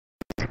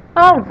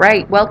All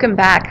right, welcome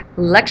back.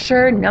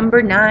 Lecture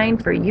number 9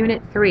 for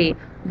Unit 3,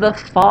 The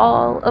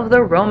Fall of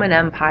the Roman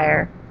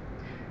Empire.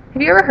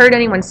 Have you ever heard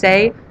anyone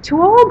say,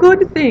 "To all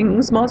good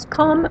things must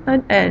come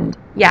an end"?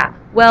 Yeah,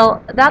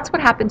 well, that's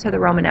what happened to the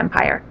Roman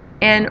Empire.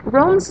 And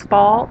Rome's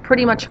fall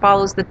pretty much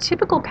follows the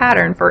typical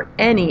pattern for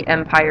any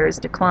empire's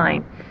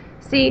decline.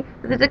 See,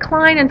 the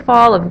decline and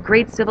fall of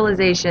great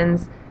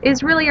civilizations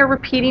is really a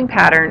repeating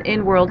pattern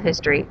in world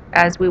history,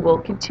 as we will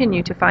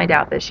continue to find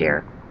out this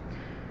year.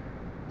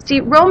 See,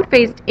 Rome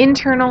faced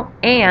internal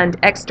and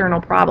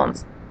external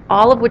problems,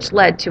 all of which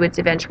led to its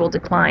eventual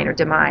decline or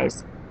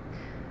demise.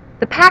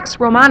 The Pax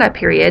Romana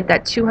period,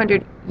 that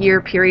 200-year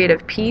period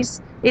of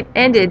peace, it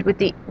ended with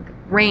the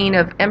reign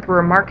of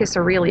Emperor Marcus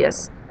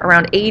Aurelius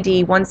around AD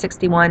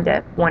 161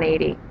 to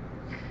 180.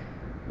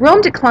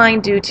 Rome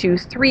declined due to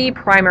three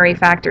primary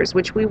factors,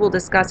 which we will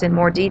discuss in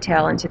more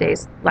detail in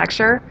today's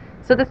lecture.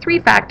 So the three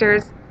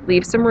factors,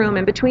 leave some room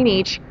in between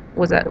each,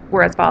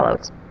 were as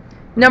follows.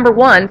 Number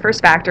one,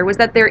 first factor, was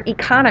that their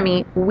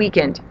economy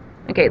weakened.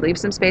 Okay, leave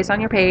some space on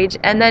your page.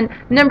 And then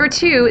number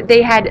two,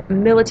 they had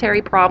military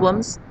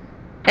problems.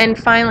 And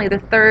finally, the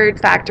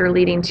third factor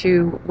leading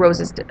to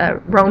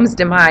Rome's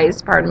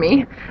demise,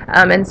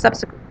 and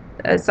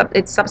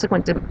its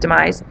subsequent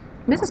demise.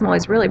 Mrs.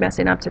 Molly's really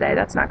messing up today.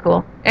 That's not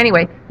cool.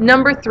 Anyway,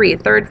 number three,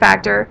 third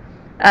factor,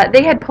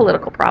 they had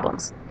political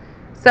problems.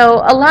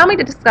 So allow me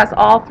to discuss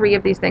all three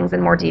of these things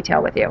in more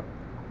detail with you.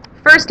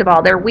 First of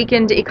all, their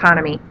weakened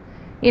economy.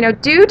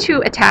 Due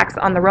to attacks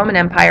on the Roman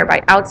Empire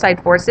by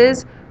outside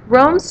forces,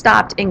 Rome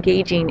stopped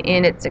engaging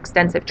in its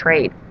extensive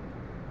trade.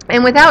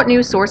 And without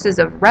new sources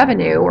of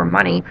revenue or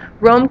money,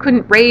 Rome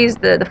couldn't raise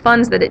the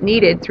funds that it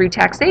needed through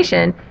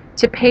taxation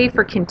to pay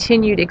for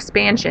continued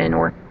expansion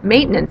or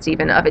maintenance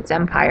even of its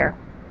empire.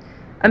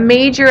 A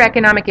major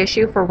economic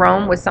issue for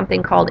Rome was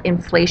something called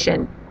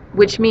inflation,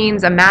 which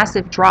means a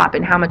massive drop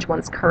in how much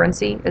one's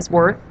currency is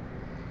worth.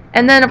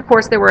 And then, of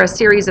course, there were a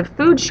series of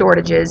food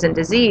shortages and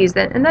disease,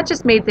 and that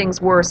just made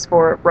things worse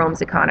for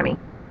Rome's economy.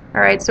 All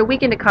right, so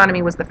weakened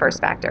economy was the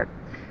first factor.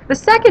 The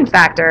second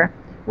factor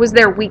was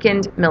their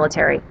weakened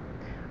military.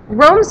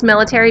 Rome's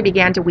military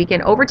began to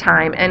weaken over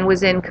time and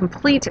was in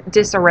complete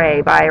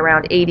disarray by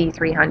around AD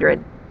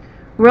 300.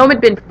 Rome had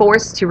been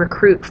forced to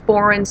recruit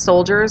foreign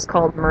soldiers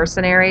called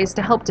mercenaries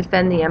to help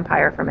defend the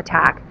empire from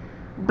attack.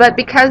 But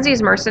because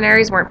these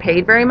mercenaries weren't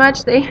paid very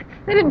much, they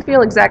didn't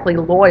feel exactly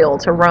loyal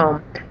to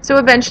Rome. So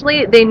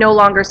eventually, they no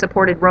longer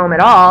supported Rome at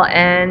all,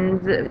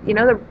 and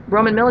the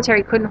Roman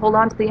military couldn't hold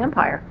on to the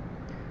empire.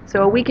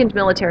 So a weakened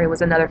military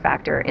was another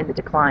factor in the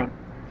decline.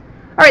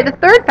 All right, the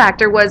third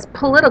factor was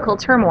political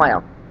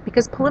turmoil,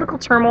 because political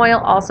turmoil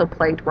also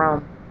plagued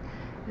Rome.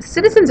 The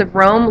citizens of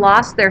Rome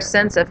lost their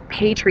sense of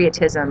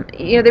patriotism.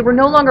 They were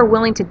no longer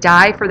willing to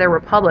die for their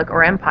republic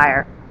or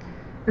empire.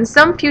 And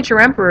some future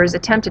emperors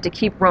attempted to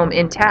keep Rome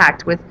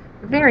intact with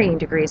varying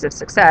degrees of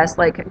success,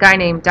 like a guy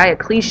named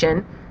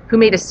Diocletian, who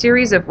made a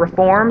series of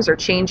reforms or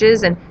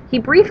changes, and he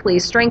briefly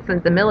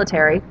strengthened the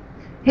military.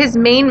 His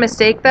main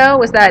mistake, though,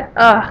 was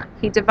that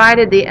he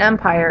divided the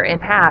empire in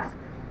half,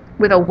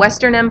 with a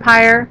Western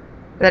empire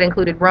that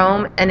included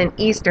Rome and an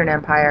Eastern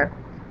empire.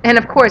 And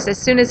of course, as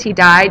soon as he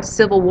died,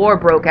 civil war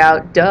broke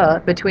out,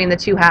 between the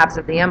two halves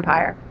of the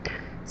empire.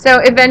 So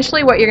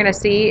eventually what you're going to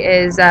see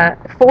is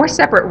four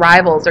separate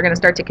rivals are going to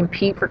start to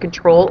compete for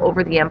control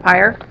over the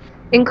empire,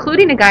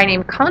 including a guy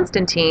named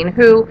Constantine,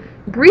 who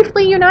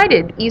briefly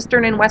united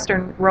Eastern and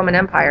Western Roman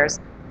empires.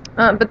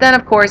 But then,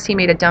 of course, he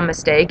made a dumb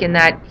mistake in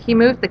that he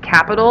moved the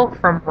capital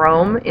from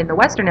Rome in the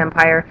Western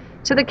Empire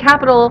to the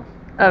capital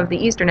of the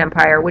Eastern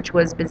Empire, which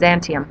was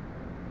Byzantium.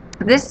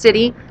 This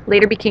city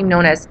later became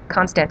known as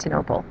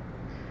Constantinople.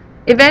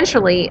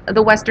 Eventually,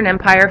 the Western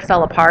Empire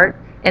fell apart,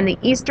 and the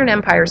Eastern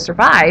Empire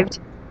survived,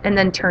 and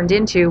then turned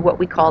into what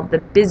we called the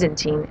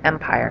Byzantine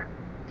Empire.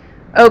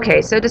 Okay,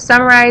 so to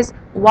summarize,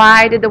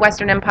 why did the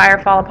Western Empire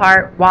fall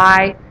apart?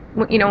 Why?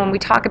 When we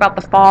talk about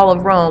the fall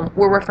of Rome,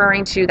 we're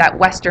referring to that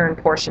western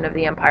portion of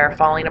the empire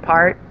falling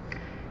apart.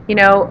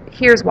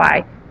 Here's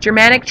why.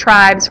 Germanic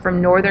tribes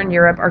from northern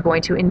Europe are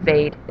going to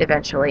invade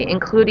eventually,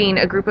 including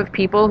a group of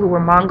people who were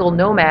Mongol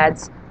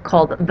nomads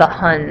called the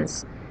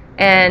Huns.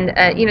 And,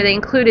 they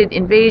included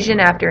invasion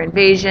after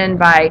invasion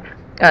by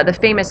the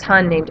famous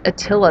Hun named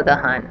Attila the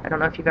Hun. I don't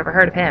know if you've ever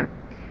heard of him.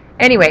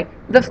 Anyway,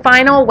 the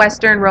final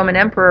Western Roman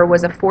emperor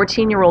was a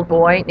 14-year-old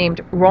boy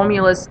named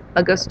Romulus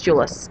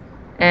Augustulus.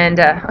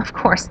 And, of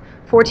course,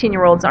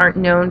 14-year-olds aren't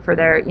known for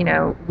their,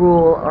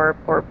 rule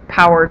or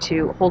power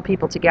to hold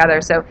people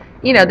together. So,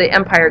 the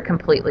empire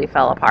completely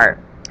fell apart.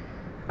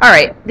 All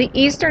right, the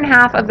eastern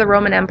half of the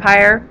Roman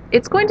Empire,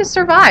 it's going to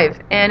survive,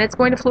 and it's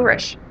going to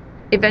flourish.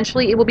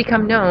 Eventually, it will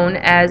become known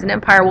as an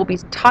empire we'll be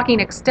talking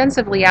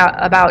extensively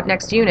about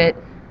next unit,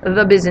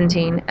 the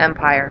Byzantine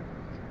Empire.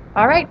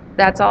 All right,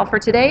 that's all for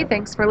today.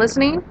 Thanks for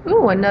listening.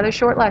 Ooh, another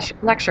short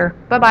lecture.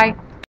 Bye-bye.